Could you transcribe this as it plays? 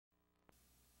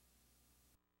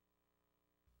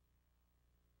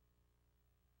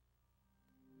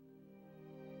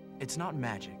It's not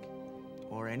magic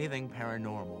or anything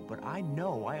paranormal, but I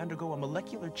know I undergo a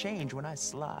molecular change when I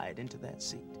slide into that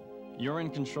seat. You're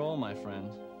in control, my friend.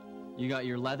 You got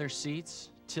your leather seats,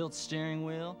 tilt steering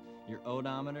wheel, your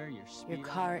odometer, your speedometer. Your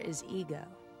car is ego.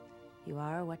 You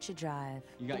are what you drive.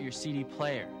 You got your CD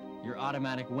player, your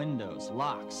automatic windows,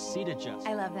 locks, seat adjustment.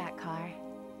 I love that car.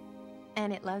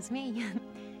 And it loves me.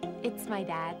 It's my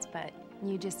dad's, but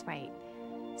you just wait.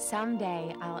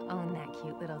 Someday I'll own that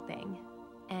cute little thing.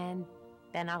 And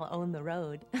then I'll own the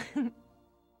road.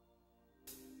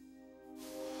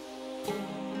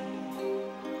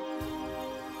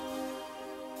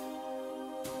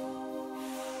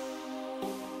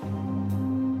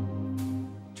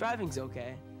 Driving's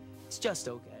okay. It's just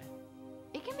okay.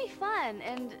 It can be fun,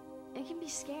 and it can be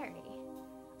scary.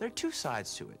 There are two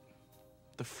sides to it.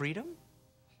 The freedom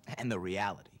and the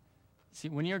reality. See,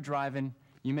 when you're driving,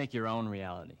 you make your own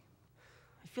reality.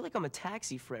 I feel like I'm a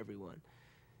taxi for everyone.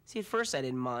 See, at first I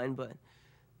didn't mind, but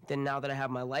then now that I have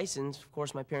my license, of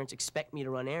course my parents expect me to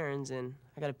run errands, and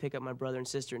I gotta pick up my brother and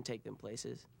sister and take them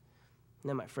places. And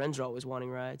then my friends are always wanting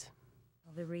rides.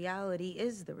 Well, the reality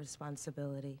is the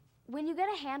responsibility. When you get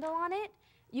a handle on it,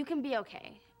 you can be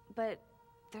okay. But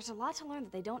there's a lot to learn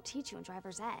that they don't teach you in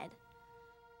driver's ed.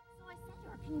 So I said to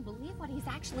her, can you believe what he's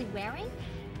actually wearing?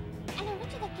 And I went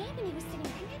to the game and he was sitting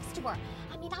right next to her.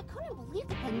 I mean, I couldn't believe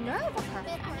the nerve of her.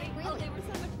 I mean, really. Oh, they were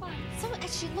so much fun. So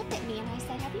she looked at me and I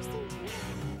said, have you seen Tina?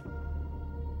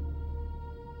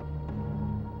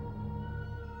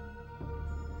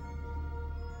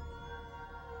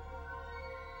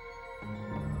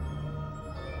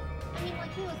 I mean,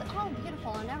 like, he was all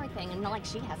beautiful and everything, and like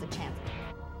she has a chance.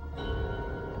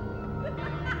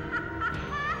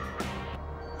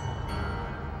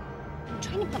 I'm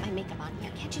trying to put my makeup on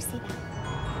here. Can't you see that?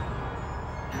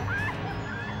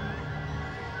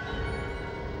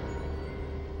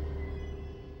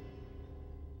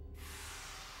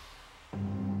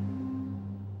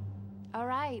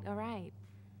 All right.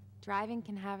 Driving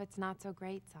can have its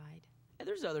not-so-great side. And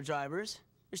there's other drivers.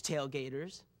 There's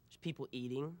tailgaters. There's people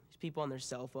eating. There's people on their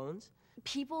cell phones.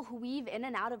 People who weave in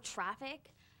and out of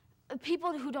traffic.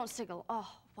 People who don't signal. Oh,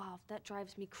 wow, that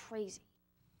drives me crazy.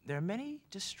 There are many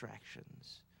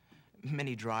distractions,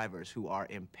 many drivers who are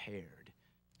impaired.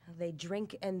 They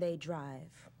drink and they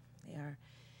drive. They are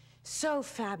so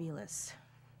fabulous.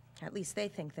 At least they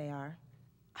think they are.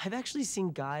 I've actually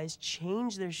seen guys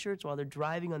change their shirts while they're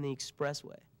driving on the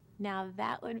expressway. Now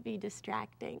that would be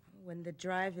distracting. When the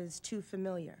drive is too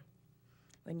familiar.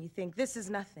 When you think this is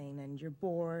nothing and you're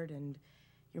bored and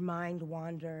your mind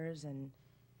wanders and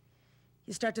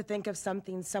you start to think of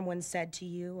something someone said to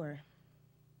you or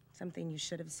something you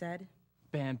should have said.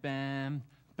 Bam, bam,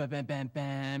 bam, bam, bam,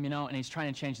 bam, you know, and he's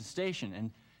trying to change the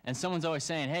station. And someone's always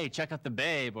saying, hey, check out the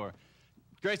Babe, or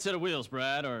great set of wheels,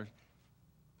 Brad, or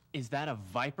is that a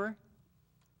Viper?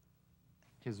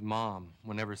 His mom,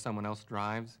 whenever someone else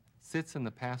drives, sits in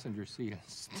the passenger seat and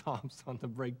stomps on the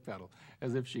brake pedal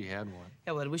as if she had one.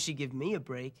 Yeah, well, I wish she'd give me a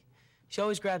break. She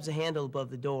always grabs the handle above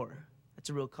the door. That's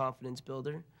a real confidence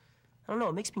builder. I don't know,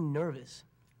 it makes me nervous.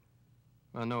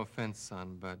 Well, no offense,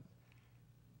 son, but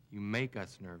you make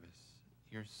us nervous.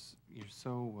 You're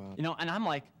so, You know, and I'm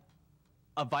like,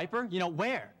 a Viper? You know,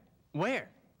 where? Where?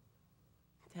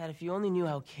 Dad, if you only knew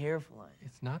how careful I am.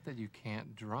 It's not that you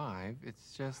can't drive,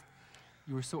 it's just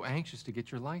you were so anxious to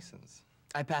get your license.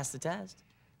 I passed the test.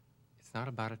 It's not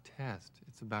about a test.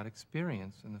 It's about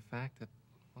experience and the fact that,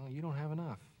 well, you don't have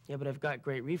enough. Yeah, but I've got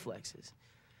great reflexes.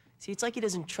 See, it's like he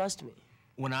doesn't trust me.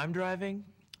 When I'm driving,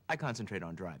 I concentrate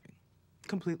on driving.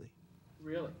 Completely.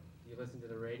 Really? Do you listen to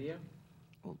the radio?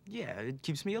 Well, yeah, it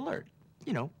keeps me alert.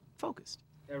 You know, focused.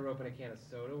 Ever open a can of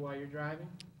soda while you're driving?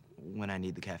 When I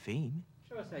need the caffeine.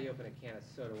 Show us how you open a can of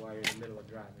soda while you're in the middle of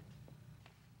driving.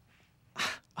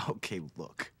 Okay,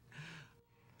 look.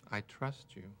 I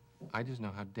trust you. I just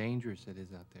know how dangerous it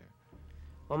is out there.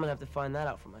 Well, I'm gonna have to find that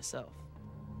out for myself.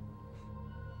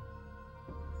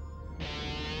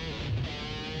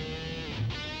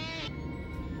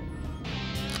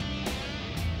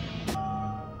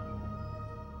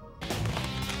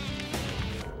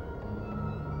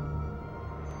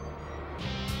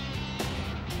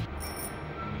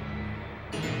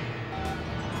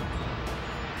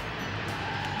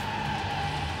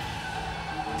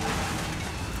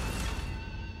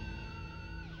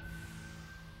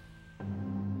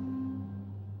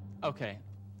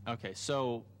 Okay,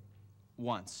 so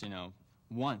once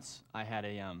I had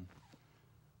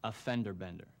a fender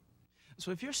bender.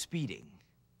 So if you're speeding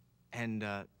and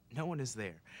no one is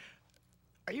there,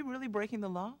 are you really breaking the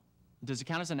law? Does it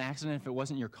count as an accident if it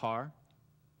wasn't your car?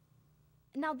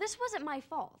 Now, this wasn't my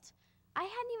fault. I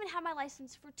hadn't even had my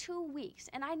license for 2 weeks,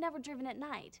 and I'd never driven at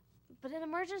night. But an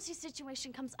emergency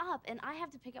situation comes up, and I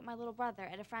have to pick up my little brother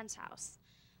at a friend's house.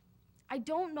 I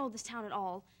don't know this town at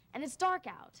all, and it's dark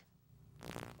out.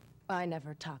 I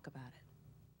never talk about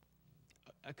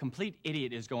it. A complete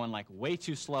idiot is going like way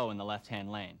too slow in the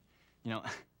left-hand lane. You know,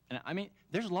 and I mean,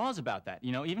 there's laws about that,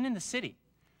 you know, even in the city.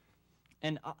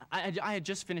 And I had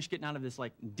just finished getting out of this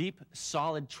like deep,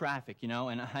 solid traffic, you know,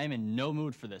 and I'm in no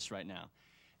mood for this right now.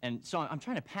 And so I'm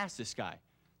trying to pass this guy.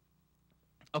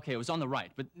 Okay, it was on the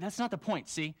right, but that's not the point,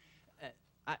 see?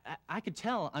 I could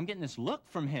tell I'm getting this look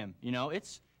from him, you know,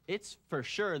 it's for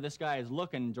sure this guy is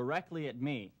looking directly at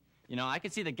me. You know, I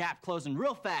could see the gap closing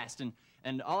real fast,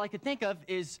 and all I could think of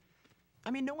is...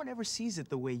 I mean, no one ever sees it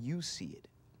the way you see it.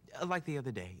 Like the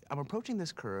other day, I'm approaching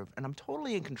this curve, and I'm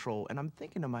totally in control, and I'm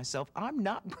thinking to myself, I'm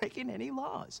not breaking any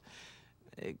laws.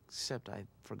 Except I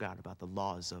forgot about the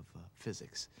laws of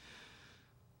physics.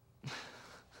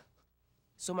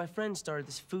 So my friend started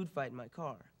this food fight in my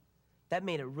car. That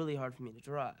made it really hard for me to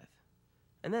drive.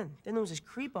 And then there was this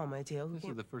creep on my tail who This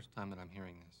is the first time that I'm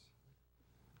hearing this.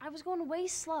 I was going way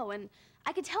slow, and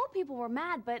I could tell people were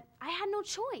mad, but I had no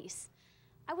choice.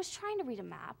 I was trying to read a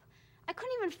map. I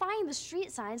couldn't even find the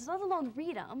street signs, let alone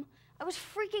read them. I was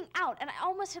freaking out, and I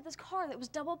almost hit this car that was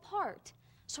double parked.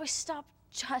 So I stopped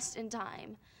just in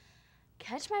time.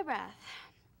 Catch my breath,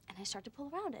 and I start to pull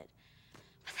around it.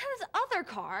 But then this other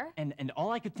car... And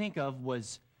all I could think of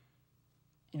was,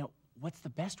 you know, what's the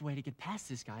best way to get past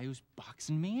this guy who's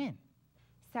boxing me in?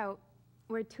 So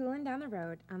we're tooling down the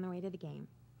road on the way to the game,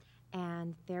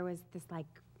 and there was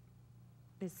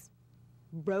this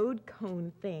road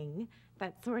cone thing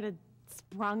that sort of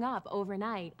sprung up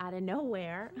overnight out of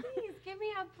nowhere. Please, give me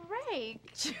a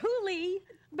break. Julie!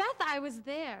 Beth, I was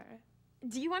there.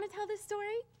 Do you want to tell this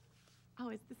story? Oh,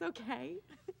 is this okay?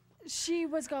 She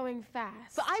was going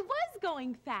fast. But I was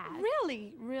going fast.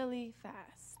 Really, really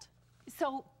fast.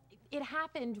 So it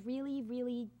happened really,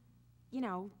 really, you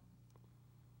know.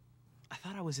 I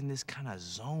thought I was in this kind of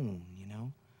zone, you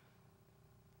know?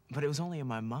 But it was only in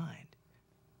my mind.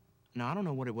 Now, I don't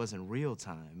know what it was in real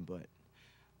time, but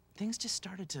things just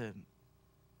started to,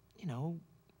 you know...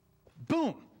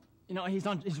 Boom! You know, he's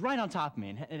right on top of me,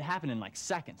 and it happened in like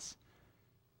seconds.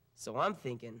 So I'm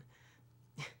thinking,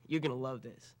 you're gonna love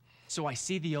this. So I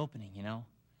see the opening, you know?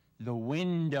 The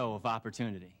window of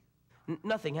opportunity.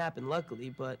 Nothing happened,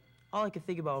 luckily, but all I could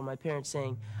think about were my parents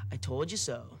saying, I told you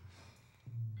so.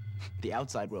 The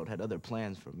outside world had other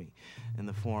plans for me, in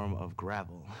the form of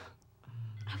gravel.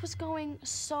 I was going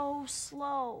so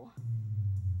slow.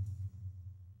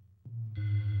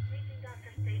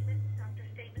 Doctor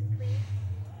Statement, please.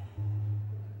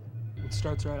 It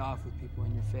starts right off with people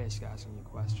in your face asking you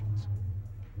questions.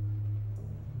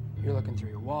 You're looking through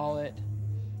your wallet,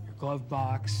 your glove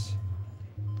box.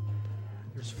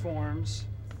 There's forms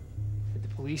at the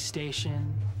police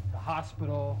station, the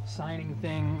hospital, signing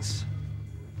things.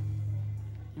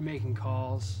 You're making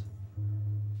calls.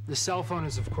 The cell phone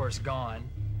is, of course, gone.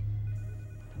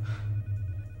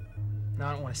 Now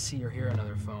I don't want to see or hear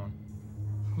another phone.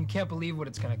 You can't believe what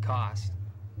it's going to cost.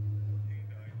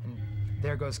 And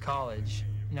there goes college.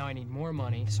 Now I need more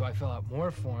money, so I fill out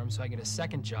more forms so I get a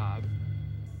second job.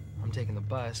 I'm taking the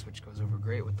bus, which goes over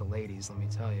great with the ladies, let me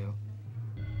tell you.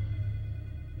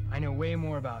 I know way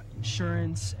more about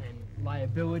insurance and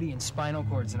liability and spinal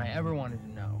cords than I ever wanted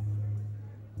to know.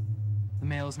 The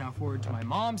mail is now forwarded to my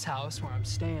mom's house, where I'm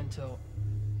staying till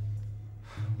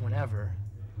whenever.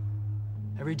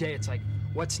 Every day it's like,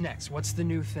 what's next? What's the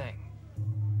new thing?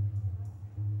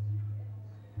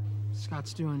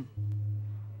 Scott's doing...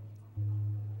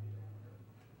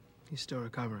 He's still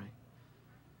recovering.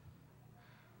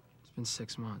 It's been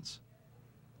 6 months.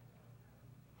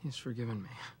 He's forgiven me.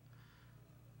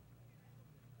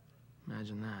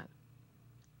 Imagine that.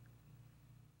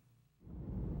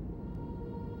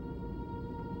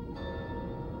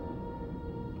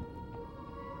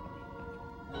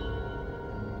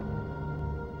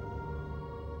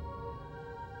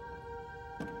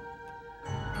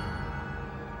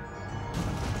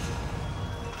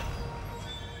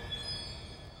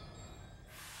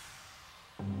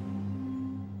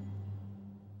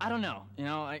 I don't know, you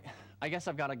know, I guess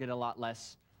I've got to get a lot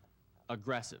less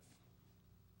aggressive.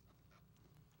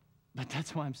 But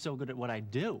that's why I'm so good at what I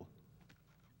do.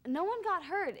 No one got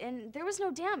hurt, and there was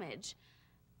no damage.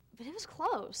 But it was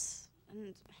close,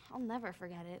 and I'll never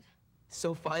forget it.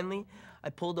 So finally,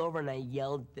 I pulled over and I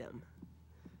yelled at them.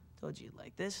 Told you you'd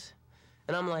like this.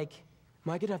 And I'm like,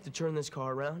 am I gonna have to turn this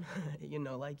car around? You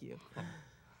know, like you.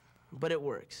 But it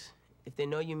works. If they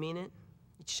know you mean it,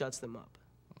 it shuts them up.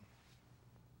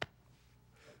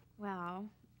 Well,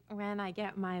 When I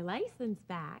get my license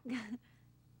back.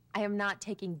 I am not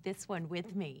taking this one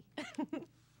with me.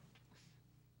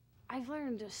 I've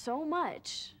learned so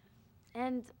much.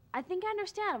 And I think I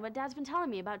understand what Dad's been telling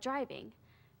me about driving.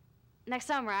 Next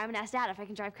summer, I'm gonna ask Dad if I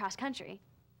can drive cross country.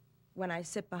 When I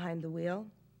sit behind the wheel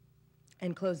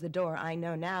and close the door, I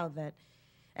know now that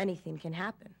anything can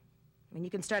happen. I mean, you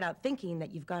can start out thinking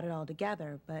that you've got it all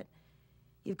together, but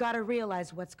you've got to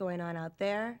realize what's going on out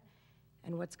there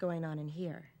and what's going on in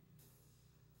here.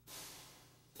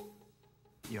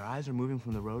 Your eyes are moving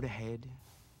from the road ahead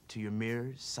to your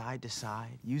mirrors, side to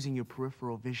side, using your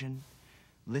peripheral vision,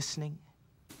 listening.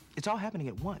 It's all happening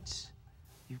at once.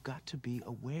 You've got to be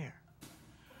aware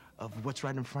of what's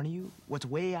right in front of you, what's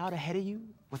way out ahead of you,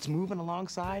 what's moving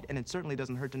alongside, and it certainly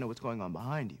doesn't hurt to know what's going on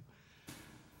behind you.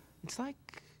 It's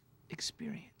like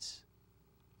experience,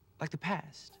 like the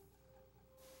past.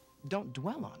 Don't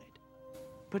dwell on it,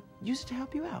 but use it to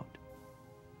help you out,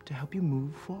 to help you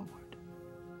move forward.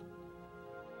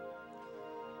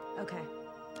 Okay,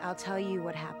 I'll tell you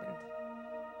what happened.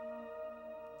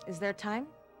 Is there time?